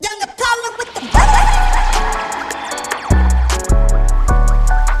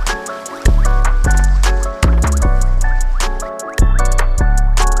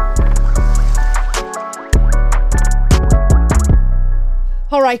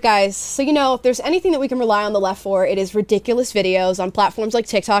right, guys. So, if there's anything that we can rely on the left for, it is ridiculous videos on platforms like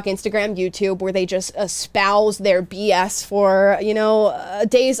TikTok, Instagram, YouTube, where they just espouse their BS for,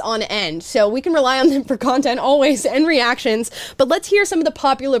 days on end. So we can rely on them for content always and reactions. But let's hear some of the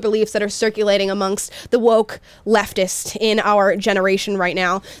popular beliefs that are circulating amongst the woke leftist in our generation right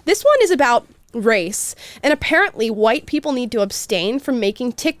now. This one is about race, and apparently white people need to abstain from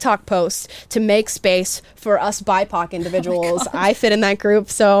making TikTok posts to make space for us BIPOC individuals. I fit in that group,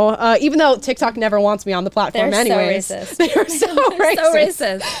 so even though TikTok never wants me on the platform anyways. So racist. They're so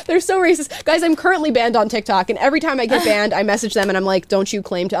racist. They're so racist. Guys, I'm currently banned on TikTok, and every time I get banned, I message them and I'm like, don't you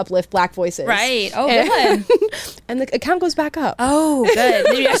claim to uplift black voices. Right. Oh, good. And the account goes back up. Oh, good.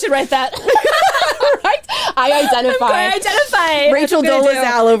 Maybe I should write that. Right? I identify. Rachel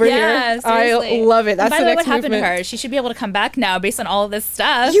Dolezal over here. Seriously. I love it. That's the next what happened movement. to her? She should be able to come back now based on all of this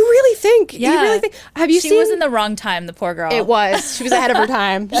stuff. You really think? Yeah. You really think? Have you seen? She was in the wrong time, the poor girl. It was. She was ahead of her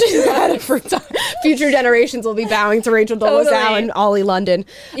time. She was ahead of her time. Future generations will be bowing to Rachel Dolezal and Ollie London.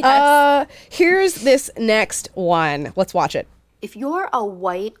 Yes. Here's this next one. Let's watch it. If you're a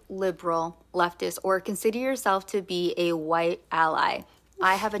white liberal leftist or consider yourself to be a white ally,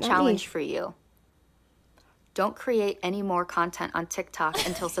 I have a challenge for you. Don't create any more content on TikTok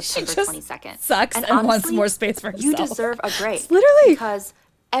until September 22nd. Sucks and honestly, wants more space for herself. You deserve a break. Literally. Because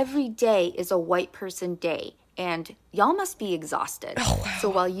every day is a white person day, and y'all must be exhausted. Oh, wow. So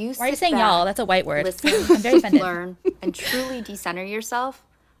while you Why are you sit saying back, y'all? That's a white word. listen, I'm very offended. learn, and truly decenter yourself,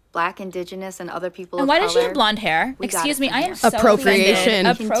 Black, Indigenous, and other people And of why color. does she have blonde hair? We got Excuse it me, from I am here. so Appropriation.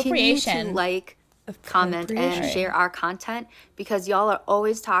 offended. Continue Appropriation. to like, comment, and share our content, because y'all are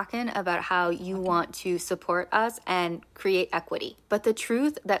always talking about how you want to support us and create equity. But the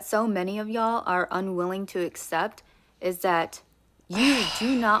truth that so many of y'all are unwilling to accept is that you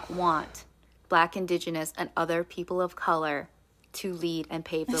do not want Black, Indigenous, and other people of color to lead and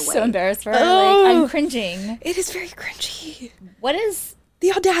pave the way. So embarrassed for her. Like, I'm cringing. It is very cringy. What is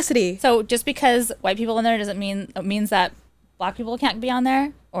The audacity. so? Just because white people in there doesn't means that black people can't be on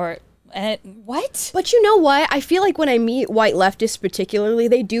there, or what? But you know what? I feel like when I meet white leftists particularly,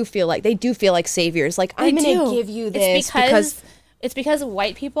 they do feel like saviors. Like, I'm going to give you this It's because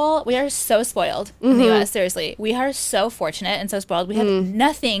white people, we are so spoiled in the U.S., seriously. We are so fortunate and so spoiled. We have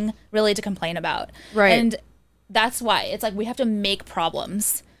nothing really to complain about. Right. And that's why. It's like we have to make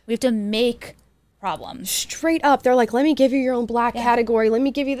problems. We have to make problems. straight up, they're like, let me give you your own black category. Let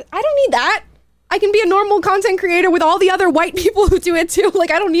me give you I don't need that. I can be a normal content creator with all the other white people who do it too. Like,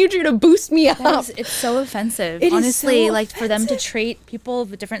 I don't need you to boost me up. It's so offensive. It is Honestly, so like for them to offensive. treat people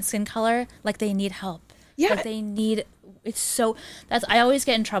with different skin color like they need help. Yeah. Like they need, I always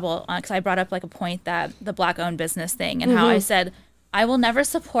get in trouble because I brought up like a point that the black owned business thing and how I said, I will never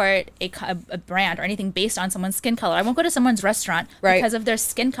support a brand or anything based on someone's skin color. I won't go to someone's restaurant because of their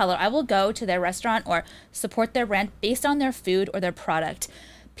skin color. I will go to their restaurant or support their brand based on their food or their product.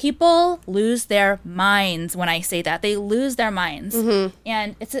 People lose their minds when I say that. They lose their minds.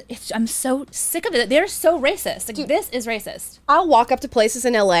 And I'm so sick of it. They're so racist. Like, this is racist. I'll walk up to places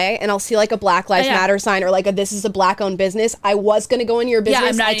in LA and I'll see like a Black Lives Matter sign or like this is a black owned business. I was going to go into your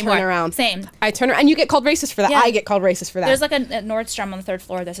business. I'm not I anymore. turn around. Same. I turn around. And you get called racist for that. Yeah. I get called racist for that. There's like at Nordstrom on the third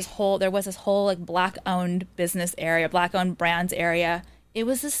floor. There was this whole like black owned business area, black owned brands area. It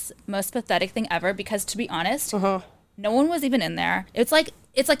was this most pathetic thing ever because, to be honest, no one was even in there. It's like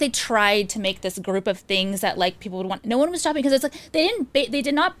they tried to make this group of things that like people would want. No one was shopping because it's like they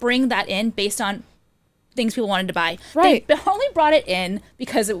did not bring that in based on things people wanted to buy. Right. They only brought it in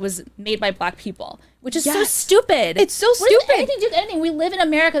because it was made by black people, which is so stupid. It's so What does stupid. anything do with anything? We live in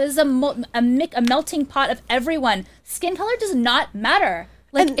America. This is a melting pot of everyone. Skin color does not matter.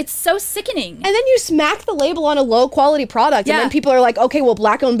 Like, it's so sickening. And then you smack the label on a low quality product, and then people are like, "Okay, well,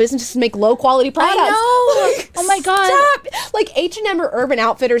 black-owned businesses make low-quality products." I know. Like, Oh my God. Stop. Like H&M or Urban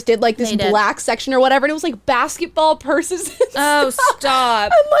Outfitters did like this They did. black section or whatever, and it was like basketball purses. And Oh,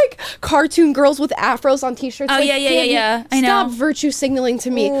 stop. And like cartoon girls with afros on T-shirts. Oh, like, yeah. I Stop know. virtue signaling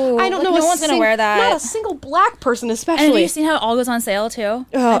to me. Ooh, I don't like, know. no one's gonna wear that. Not a single black person, especially. And have you seen how it all goes on sale too?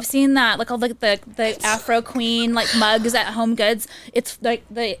 I've seen that. Like all the Afro Queen like mugs at Home Goods. It's like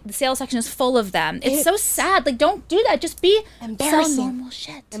the sale section is full of them. It's so sad. Like, don't do that. Just be Embarrassing. sell normal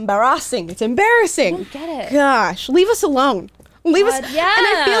shit. Embarrassing. It's embarrassing. I don't get it. Gosh, leave us alone. Leave us. God, yeah. And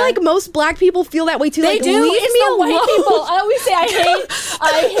I feel like most black people feel that way too. They like, do. Leave It's me the alone. white people. I always say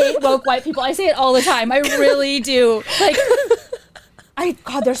I hate woke white people. I say it all the time. I really do. Like,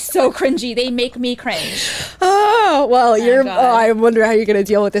 God, they're so cringy. They make me cringe. Oh, well, God. I wonder how you're going to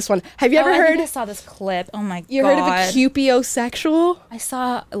deal with this one. Have you ever I heard? think I saw this clip. Oh my god. You heard of a cupiosexual? I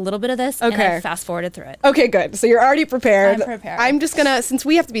saw a little bit of this and I fast forwarded through it. Okay, good. So you're already prepared. I'm prepared. I'm just going to, since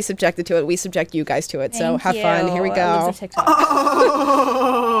we have to be subjected to it, we subject you guys to it. So have fun. Here we go. Elizabeth TikTok.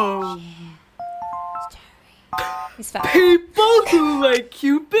 He's fat. People who like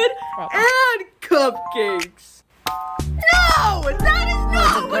Cupid and cupcakes. No, that is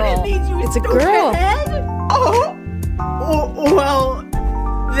not what it means. You It's a girl. Head. Oh, well,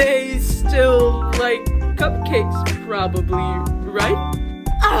 they still like cupcakes, probably, right?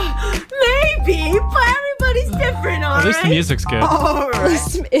 Maybe, but everybody's different, all right? At least the music's good. All right.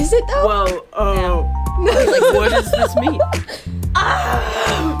 Is it though? Well, like, what does this mean?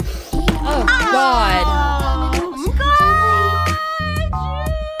 Oh god.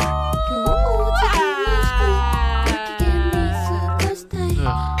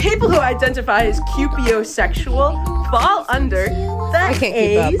 People who identify as cupiosexual fall under the I can't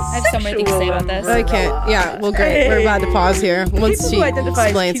keep up. I have so many things to say about this. I can't. Yeah, well, great. We're about to pause here. Once People she who identify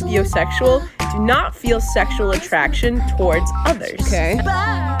explains. as cupiosexual do not feel sexual attraction towards others. Okay.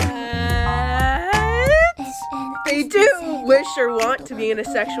 But they do wish or want to be in a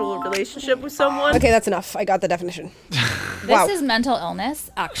sexual relationship with someone. Okay, that's enough. I got the definition. This is mental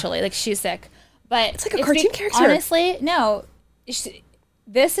illness, actually. Like, she's sick. But it's like a cartoon character. Honestly, no.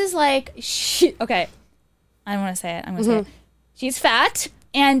 This is like, okay. I don't want to say it. I'm going to say it. She's fat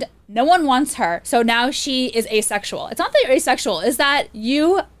and no one wants her. So now she is asexual. It's not that you're asexual. It's that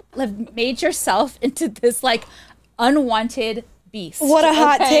you have made yourself into this like unwanted beast. What a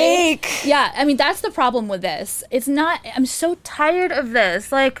hot take. Yeah. I mean, that's the problem with this. It's not, I'm so tired of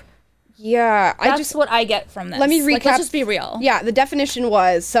this. Like, Yeah, that's what I get from this. Let me recap. Like, let's just be real. Yeah, the definition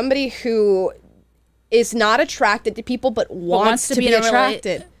was somebody who is not attracted to people but wants to be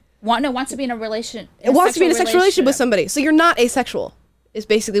attracted. Wants to be in a relation. It wants to be in a sexual relationship with somebody. So you're not asexual, is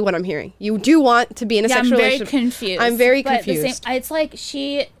basically what I'm hearing. You do want to be in a sexual relationship. I'm very confused. I'm very But confused. It's like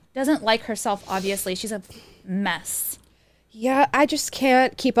she doesn't like herself, obviously. She's a mess. Yeah, I just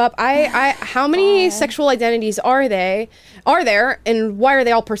can't keep up. How many sexual identities are there, and why are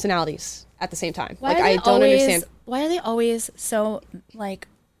they all personalities at the same time? I don't understand. Why are they always so, like,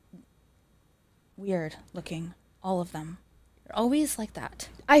 weird looking? All of them. They're always like that.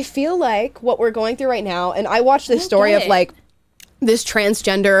 I feel like what we're going through right now, and I watched this story of like this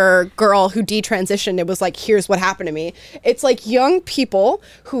transgender girl who detransitioned. It was like, here's what happened to me. It's like young people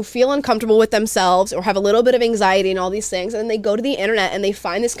who feel uncomfortable with themselves or have a little bit of anxiety and all these things, and then they go to the internet and they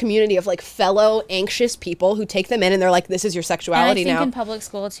find this community of like fellow anxious people who take them in and they're like, this is your sexuality and I think now. in public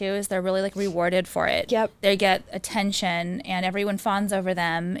school too is they're really like rewarded for it. Yep. They get attention and everyone fawns over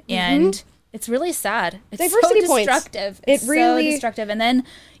them and it's really sad. It's Diversity so points. destructive. It It's really- so destructive. And then,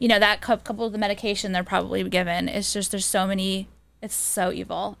 you know, that couple of the medication they're probably given, it's just, there's so many, it's so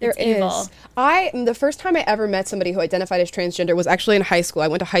evil. There It's evil. is. The first time I ever met somebody who identified as transgender was actually in high school. I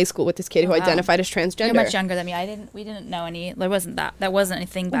went to high school with this kid who identified as transgender. You're much younger than me. We didn't know any. There wasn't that. That wasn't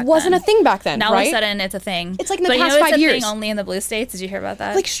anything back then. It wasn't a thing back then, Now right? all of a sudden it's a thing. It's like in the but past you know, 5 it's a years. thing only in the blue states. Did you hear about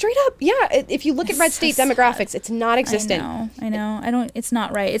that? Like straight up, yeah. If you look at red state demographics, it's not existent. I know. I don't. It's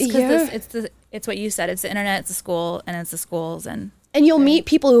not right. It's because it's what you said. It's the internet. It's the school, and it's the schools, And you'll meet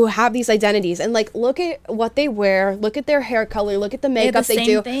people who have these identities and like look at what they wear, look at their hair color, look at the makeup the they same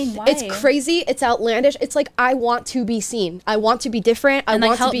do. thing. Why? It's crazy. It's outlandish. It's like I want to be seen. I want to be different. I And, like,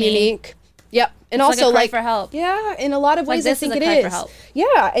 want to help be me. unique. Yep. And It's like also a cry for help. Yeah, in a lot of Like, ways I this think is it a cry for is. help.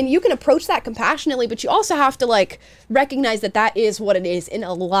 Yeah, and you can approach that compassionately, but you also have to like recognize that that is what it is in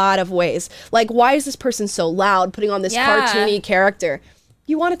a lot of ways. Like, why is this person so loud putting on this Yeah. cartoony character?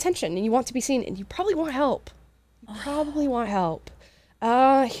 You want attention and you want to be seen and you probably want help.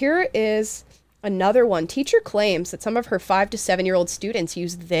 Here is another one. Teacher claims that some of her 5 to 7-year-old students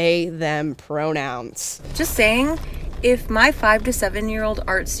use they, them pronouns. Just saying, if my 5 to 7-year-old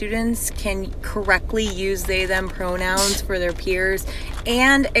art students can correctly use they, them pronouns for their peers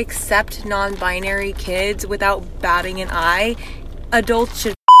and accept non-binary kids without batting an eye, adults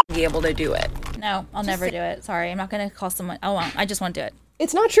should be able to do it. no, I'll never do it. Sorry, I'm not gonna call someone. I just won't do it.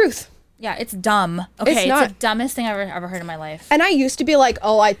 It's not truth. Yeah, it's dumb. Okay, it's not. the dumbest thing I've ever heard in my life. And I used to be like,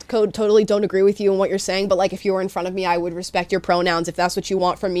 oh, I totally don't agree with you and what you're saying, but like if you were in front of me, I would respect your pronouns if that's what you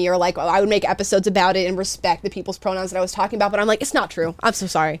want from me, or like I would make episodes about it and respect the people's pronouns that I was talking about, but I'm like, it's not true. I'm so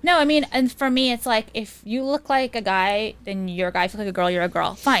sorry. No, I mean, and for me, it's like, if you look like a guy, then you're a guy. If you look like a girl, you're a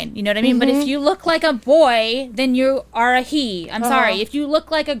girl. Fine. You know what I mean? But if you look like a boy, then you are a he. I'm sorry. If you look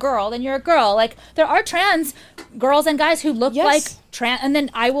like a girl, then you're a girl. Like, there are trans girls and guys who look Yes. like trans, and then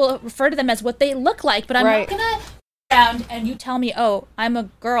I will refer to them as what they look like, but I'm Right. not gonna around and you tell me, oh, I'm a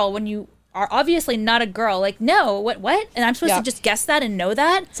girl, when you are obviously not a girl. Like, no, what? And I'm supposed to just guess that and know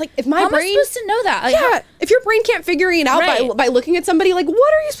that? It's like, if my How brain... am I supposed to know that? Like, Yeah, if your brain can't figure it out by looking at somebody, like,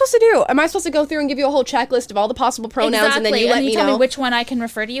 what are you supposed to do? Am I supposed to go through and give you a whole checklist of all the possible pronouns and then you let me tell know? me which one I can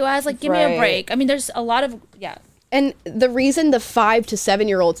refer to you as? Like, give me a break. I mean, there's a lot of, And the reason the 5 to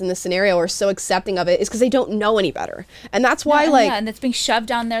 7-year-olds in this scenario are so accepting of it is because they don't know any better. And that's why, and it's being shoved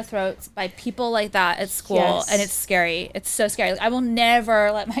down their throats by people like that at school. And it's scary. It's so scary. Like, I will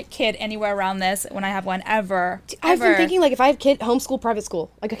never let my kid anywhere around this when I have one, ever. I've been thinking, like, if I have kid, homeschool, private school.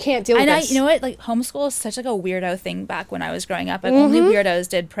 Like, I can't deal with this. You know what? Like, homeschool is such, like, a weirdo thing back when I was growing up. Like, only weirdos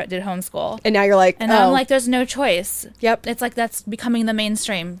did homeschool. And now you're like, And I'm like, there's no choice. Yep. It's like that's becoming the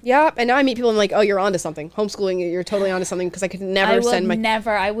mainstream. Yep. And now I meet people and I'm like, oh, you're onto something. Homeschooling, you're totally onto something, because I could never send my...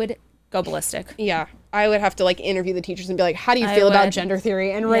 I would go ballistic. Yeah. I would have to, like, interview the teachers and be like, how do you feel about gender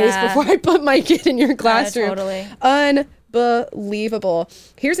theory and race before I put my kid in your classroom? Totally. Unbelievable.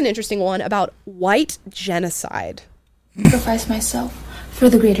 Here's an interesting one about white genocide. Sacrifice myself for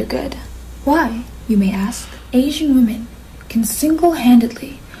the greater good. Why, you may ask? Asian women can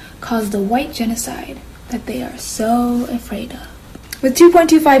single-handedly cause the white genocide that they are so afraid of. With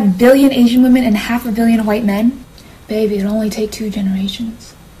 2.25 billion Asian women and 500 million white men, baby, it'll only take 2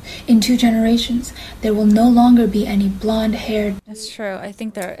 generations. In 2 generations, there will no longer be any blonde-haired... That's true. I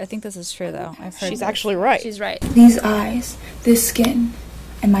think this is true, though. I've heard She's actually right. She's right. These eyes, this skin,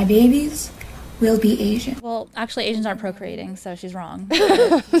 and my babies will be Asian. Well, actually, Asians aren't procreating, so she's wrong.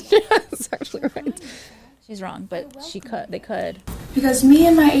 That's actually right. She's wrong, but they could. Because me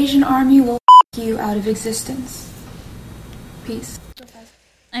and my Asian army will you out of existence. Peace.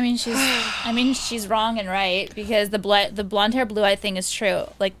 I mean, she's wrong and right, because the blonde hair, blue eye thing is true.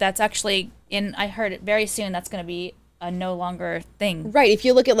 Like, that's actually I heard it very soon. That's going to be a no longer thing. Right. If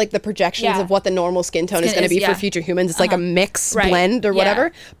you look at, like, the projections of what the normal skin tone is going to be for future humans, it's like a mix blend or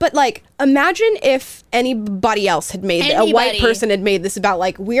whatever. But, like, imagine if anybody else had made a white person had made this about,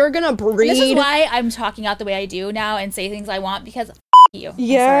 like, we are going to breed. This is why I'm talking out the way I do now and say things I want, because you.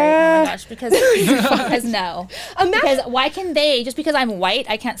 Yeah. I'm sorry. Oh my gosh. Because no. Because why can they, just because I'm white,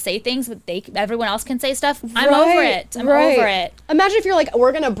 I can't say things, but everyone else can say stuff? I'm over it. I'm over it. Imagine if you're like,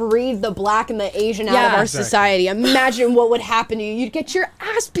 we're going to breed the black and the Asian out of our society. Imagine what would happen to you. You'd get your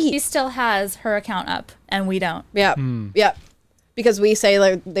ass beat. She still has her account up, and we don't. Yep. Yep. Because we say,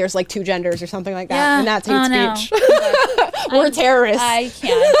 like, there's like 2 genders or something like that, and that's hate speech. We're terrorists. I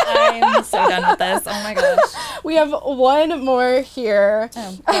can't. I'm so done with this. Oh my gosh. We have one more here.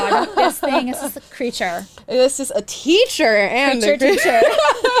 Oh God, this thing is just a creature. This is a teacher and teacher.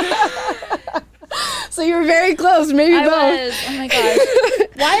 So you were very close, maybe I both. was. Oh my gosh.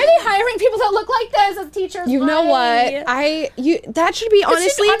 Why are they hiring people that look like this as teachers? You know what? That should be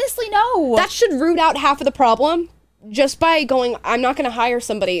honestly no. That should root out half of the problem. Just by going, I'm not going to hire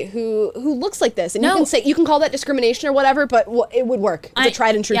somebody who looks like this, and you can call that discrimination or whatever, but it would work. It's a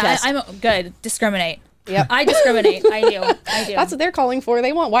tried and true test. I'm good. Discriminate. Yep. I discriminate. I do. That's what they're calling for.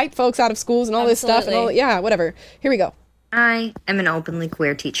 They want white folks out of schools and all this stuff and all. Whatever. Here we go. I am an openly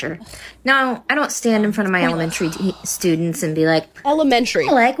queer teacher. No, I don't stand in front of my elementary students and be like, elementary.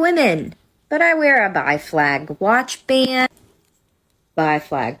 I like women, but I wear a bi flag watch band, bi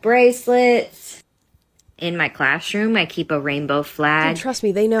flag bracelets. In my classroom, I keep a rainbow flag. Dude, trust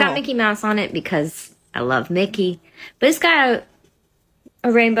me, they know. It's got Mickey Mouse on it because I love Mickey. But it's got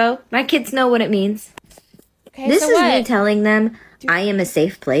a rainbow. My kids know what it means. Okay, this is me telling them I am a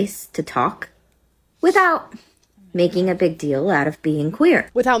safe place to talk without making a big deal out of being queer.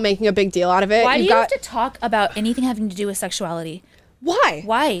 Without making a big deal out of it. Why do you have to talk about anything having to do with sexuality? Why?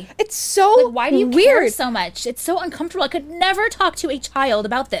 Why? It's so why do you care so much? It's so uncomfortable. I could never talk to a child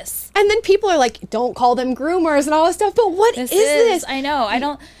about this. And then people are like, don't call them groomers and all this stuff. But what is this? I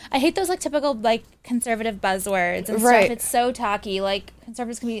know. I hate those like typical like conservative buzzwords and stuff. It's so tacky. Like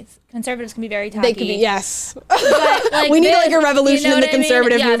conservatives can be very tacky. They can be, yes. But, like, we need like a revolution in the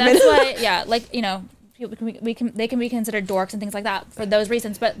conservative movement. That's why, like, you know, they can be considered dorks and things like that for those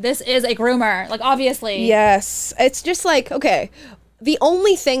reasons. But this is a groomer, like obviously. Yes, it's just like, okay, the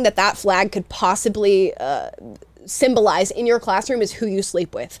only thing that flag could possibly symbolize in your classroom is who you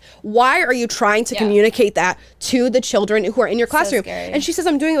sleep with. Why are you trying to communicate that to the children who are in your classroom? So scary. And she says,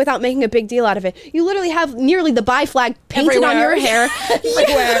 I'm doing it without making a big deal out of it. You literally have nearly the bi flag painted on your hair.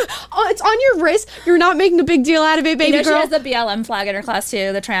 Everywhere. Oh, it's on your wrist. You're not making a big deal out of it, baby girl. She has the BLM flag in her class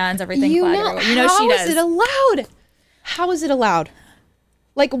too, the trans everything flag. How is it allowed? How is it allowed?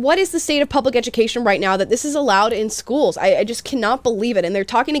 Like, what is the state of public education right now that this is allowed in schools? I just cannot believe it. And they're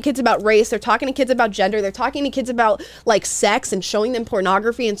talking to kids about race. They're talking to kids about gender. They're talking to kids about, like, sex and showing them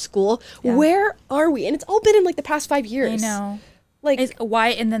pornography in school. Yeah. Where are we? And it's all been in, like, the past 5 years. I know. Like, why?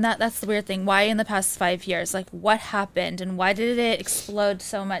 And then that's the weird thing. Why in the past 5 years? Like, what happened, and why did it explode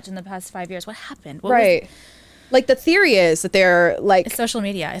so much in the past 5 years? What happened? What right. Like, the theory is that they're like, it's social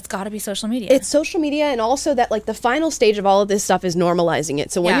media. It's got to be social media. It's social media, and also that like the final stage of all of this stuff is normalizing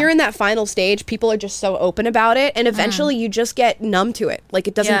it. So when you're in that final stage, people are just so open about it, and eventually you just get numb to it. Like,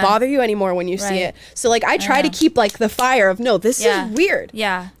 it doesn't bother you anymore when you see it. So like I try to keep like the fire of, no, this is weird.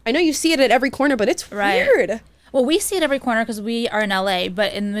 Yeah. I know you see it at every corner, but it's weird. Well, we see it every corner because we are in LA,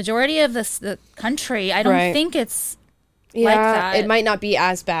 but in the majority of the country, I don't think it's like that. It might not be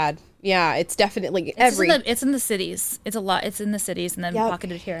as bad. Yeah, it's definitely it's in the cities. It's a lot. It's in the cities and then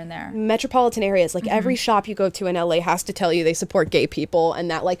pocketed here and there. Metropolitan areas, like every shop you go to in LA has to tell you they support gay people, and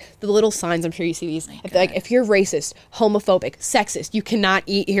that like the little signs. I'm sure you see these. If you're racist, homophobic, sexist, you cannot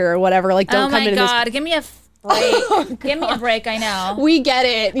eat here or whatever. Like, don't come into this. Oh my God, give me a break. Give me a break. I know. We get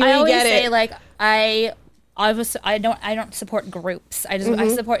it. I always say like I don't support groups. I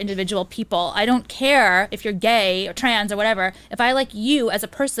support individual people. I don't care if you're gay or trans or whatever. If I like you as a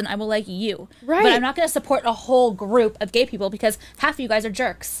person, I will like you. Right. But I'm not going to support a whole group of gay people because half of you guys are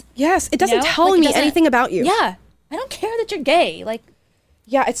jerks. Yes, it doesn't tell me anything about you. Yeah, I don't care that you're gay. Like.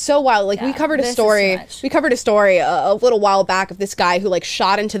 Yeah, it's so wild. Like, we covered a story. We covered a story a little while back of this guy who like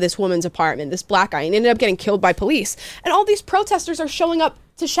shot into this woman's apartment, this black guy, and ended up getting killed by police. And all these protesters are showing up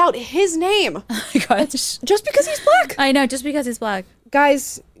to shout his name. Oh my gosh. Just because he's black. I know, just because he's black.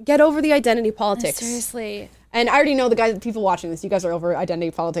 Guys, get over the identity politics. Seriously. And I already know the people watching this, you guys are over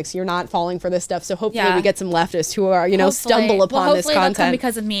identity politics. You're not falling for this stuff. So hopefully we get some leftists who are, stumble upon this content. Hopefully they'll come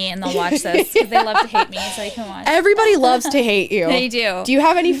because of me and they'll watch this because they love to hate me. So you can watch. Everybody loves to hate you. They do. Do you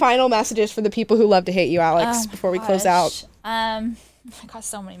have any final messages for the people who love to hate you, Alex, before we close out? I got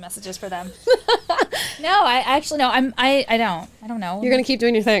so many messages for them. No, I don't know. You're going to keep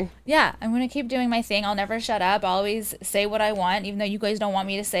doing your thing. Yeah, I'm going to keep doing my thing. I'll never shut up. I'll always say what I want, even though you guys don't want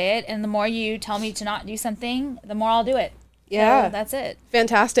me to say it. And the more you tell me to not do something, the more I'll do it. Yeah. So that's it.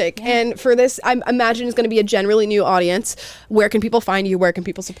 Fantastic. Yeah. And for this, I imagine it's going to be a generally new audience. Where can people find you? Where can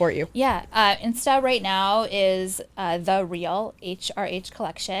people support you? Yeah. Insta right now is The Real HRH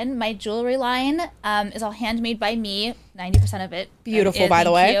Collection. My jewelry line is all handmade by me, 90% of it. Beautiful, by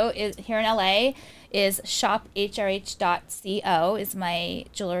the way. Is here in LA is shophrh.co is my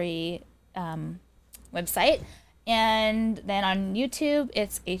jewelry website. And then on YouTube,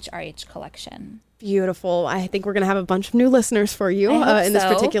 it's HRH Collection. Beautiful. I think we're going to have a bunch of new listeners for you in this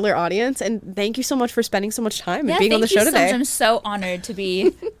particular audience. And thank you so much for spending so much time and being on the show today. I'm so honored to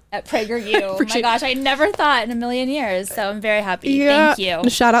be at PragerU. Oh my gosh, I never thought in a million years. So I'm very happy. Yeah. Thank you.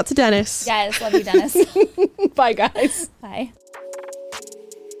 And shout out to Dennis. Yes, love you, Dennis. Bye, guys. Bye.